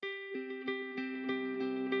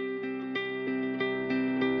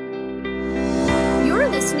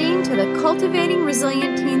listening to the Cultivating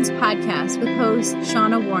Resilient Teens podcast with host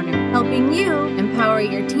Shauna Warner, helping you empower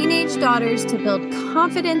your teenage daughters to build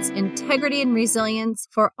confidence, integrity, and resilience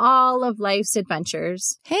for all of life's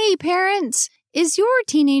adventures. Hey, parents! Is your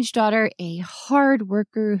teenage daughter a hard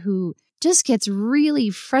worker who just gets really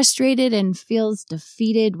frustrated and feels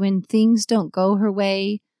defeated when things don't go her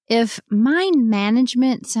way? If mind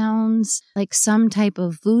management sounds like some type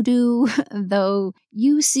of voodoo, though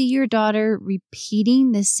you see your daughter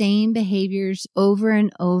repeating the same behaviors over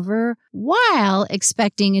and over while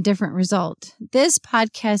expecting a different result, this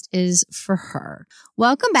podcast is for her.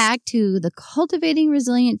 Welcome back to the Cultivating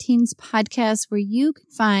Resilient Teens podcast, where you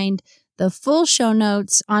can find the full show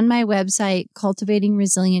notes on my website,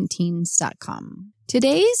 cultivatingresilientteens.com.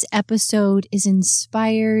 Today's episode is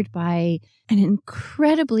inspired by an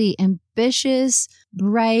incredibly ambitious,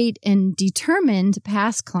 bright, and determined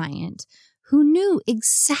past client who knew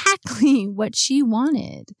exactly what she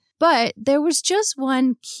wanted. But there was just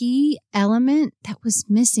one key element that was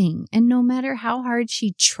missing. And no matter how hard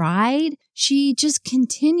she tried, she just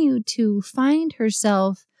continued to find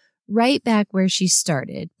herself right back where she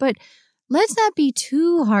started. But let's not be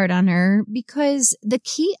too hard on her, because the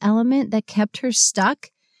key element that kept her stuck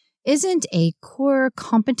isn't a core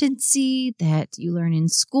competency that you learn in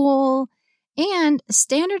school, and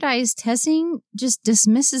standardized testing just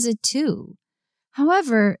dismisses it too.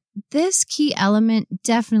 However, this key element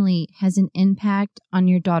definitely has an impact on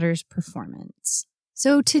your daughter's performance.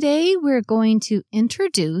 So today we're going to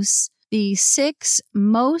introduce the 6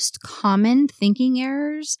 most common thinking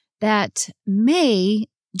errors that may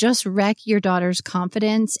just wreck your daughter's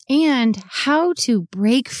confidence, and how to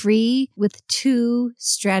break free with 2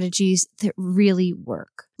 strategies that really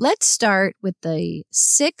work. Let's start with the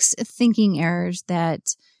 6 thinking errors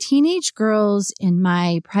that teenage girls in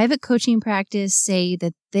my private coaching practice say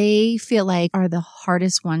that they feel like are the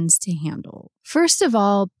hardest ones to handle. First of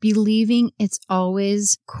all, believing it's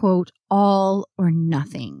always, quote, all or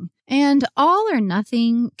nothing. And all or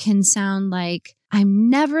nothing can sound like, I'm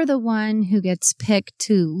never the one who gets picked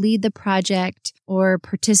to lead the project or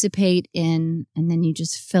participate in, and then you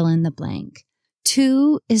just fill in the blank.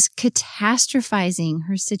 2 is catastrophizing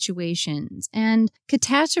her situations. And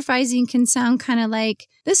catastrophizing can sound kind of like,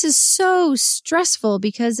 this is so stressful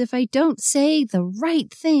because if I don't say the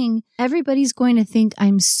right thing, everybody's going to think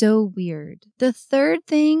I'm so weird. The 3rd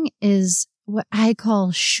thing is what I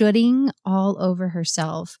call shoulding all over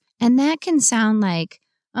herself. And that can sound like,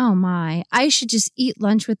 oh my, I should just eat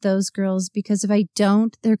lunch with those girls because if I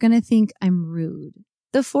don't, they're going to think I'm rude.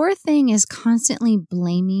 The 4th thing is constantly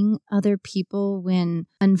blaming other people when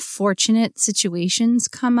unfortunate situations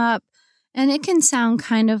come up. And it can sound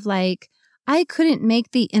kind of like, I couldn't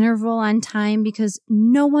make the interval on time because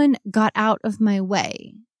no one got out of my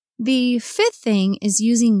way. The 5th thing is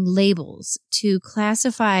using labels to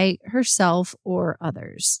classify herself or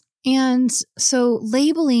others. And so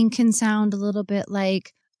labeling can sound a little bit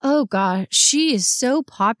like, oh gosh, she is so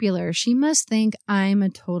popular, she must think I'm a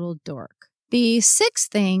total dork. The 6th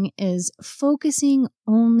thing is focusing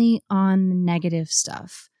only on the negative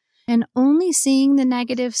stuff. And only seeing the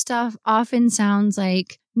negative stuff often sounds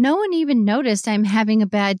like, no one even noticed I'm having a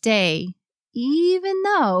bad day, even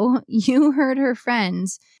though you heard her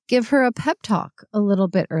friends give her a pep talk a little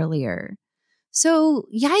bit earlier. So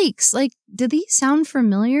yikes, like, do these sound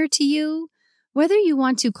familiar to you? Whether you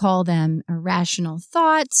want to call them irrational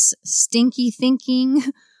thoughts, stinky thinking,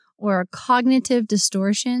 or cognitive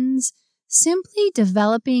distortions, simply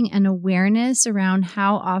developing an awareness around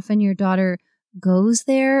how often your daughter goes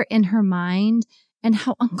there in her mind and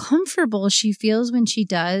how uncomfortable she feels when she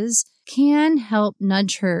does can help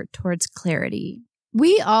nudge her towards clarity.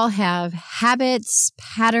 We all have habits,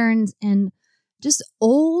 patterns, and just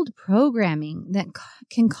old programming that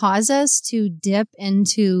can cause us to dip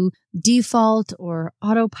into default or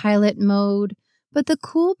autopilot mode. But the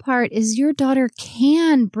cool part is your daughter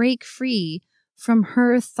can break free from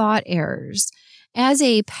her thought errors. As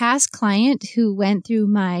a past client who went through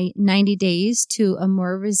my 90 Days to a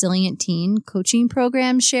More Resilient Teen coaching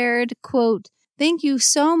program shared, quote, "Thank you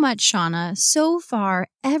so much, Shauna. So far,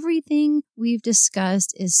 everything we've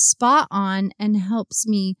discussed is spot on and helps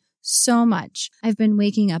me so much. I've been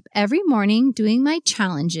waking up every morning doing my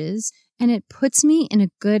challenges, and it puts me in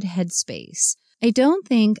a good headspace. I don't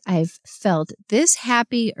think I've felt this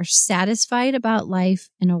happy or satisfied about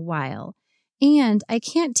life in a while. And I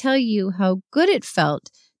can't tell you how good it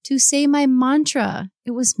felt to say my mantra.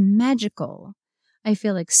 It was magical. I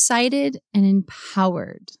feel excited and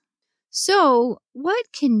empowered." So,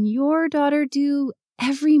 what can your daughter do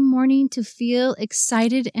every morning to feel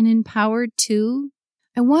excited and empowered too?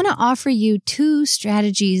 I want to offer you 2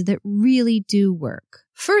 strategies that really do work.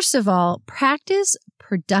 First of all, practice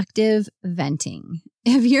productive venting.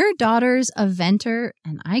 If your daughter's a venter,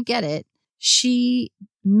 and I get it, she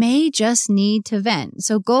may just need to vent.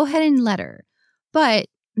 So go ahead and let her, but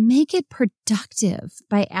make it productive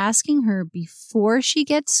by asking her before she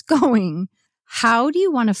gets going, how do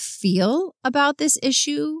you want to feel about this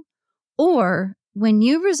issue? Or when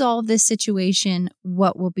you resolve this situation,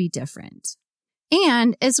 what will be different?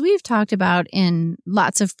 And as we've talked about in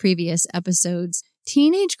lots of previous episodes,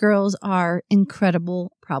 teenage girls are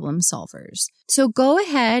incredible problem solvers. So go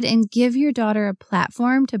ahead and give your daughter a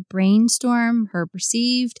platform to brainstorm her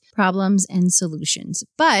perceived problems and solutions,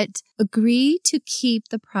 but agree to keep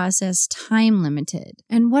the process time limited.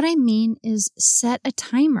 And what I mean is set a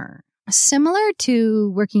timer. Similar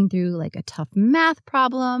to working through like a tough math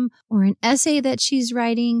problem or an essay that she's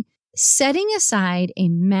writing, setting aside a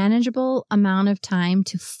manageable amount of time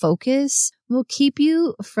to focus will keep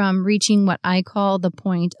you from reaching what I call the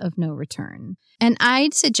point of no return. And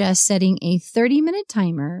I'd suggest setting a 30-minute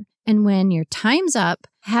timer, and when your time's up,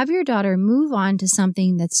 have your daughter move on to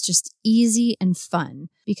something that's just easy and fun,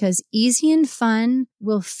 because easy and fun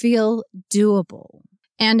will feel doable.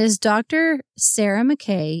 And as Dr. Sarah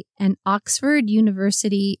McKay, an Oxford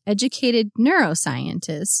University educated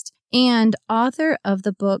neuroscientist and author of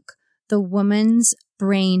the book, The Woman's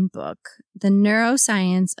Brain Book, The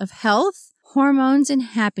Neuroscience of Health, Hormones, and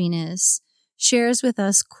Happiness, shares with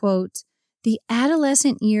us, quote, "The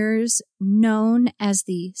adolescent years, known as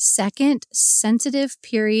the second sensitive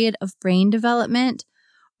period of brain development,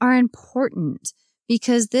 are important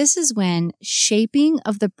because this is when shaping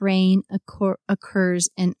of the brain occurs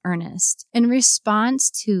in earnest in response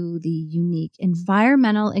to the unique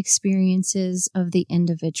environmental experiences of the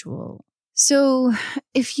individual." So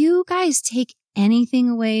if you guys take anything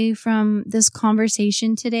away from this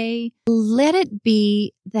conversation today, let it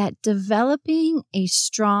be that developing a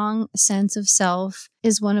strong sense of self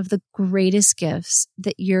is one of the greatest gifts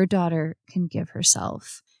that your daughter can give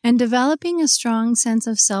herself. And developing a strong sense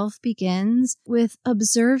of self begins with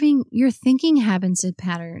observing your thinking habits and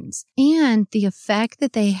patterns and the effect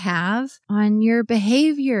that they have on your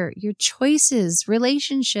behavior, your choices,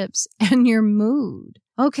 relationships, and your mood.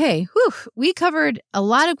 Okay, we covered a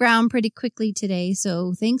lot of ground pretty quickly today,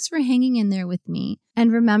 so thanks for hanging in there with me.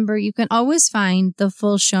 And remember, you can always find the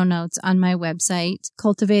full show notes on my website,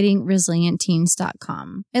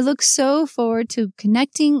 cultivatingresilientteens.com. I look so forward to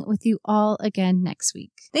connecting with you all again next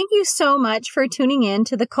week. Thank you so much for tuning in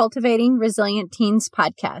to the Cultivating Resilient Teens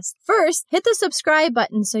podcast. First, hit the subscribe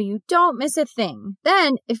button so you don't miss a thing.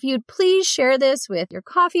 Then, if you'd please share this with your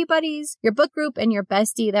coffee buddies, your book group, and your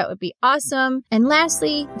bestie, that would be awesome. And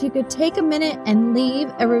lastly, if you could take a minute and leave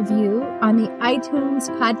a review on the iTunes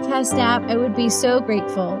podcast app, I would be so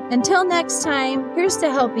grateful. Until next time, here's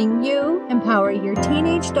to helping you empower your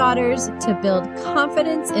teenage daughters to build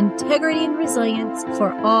confidence, integrity, and resilience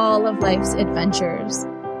for all of life's adventures.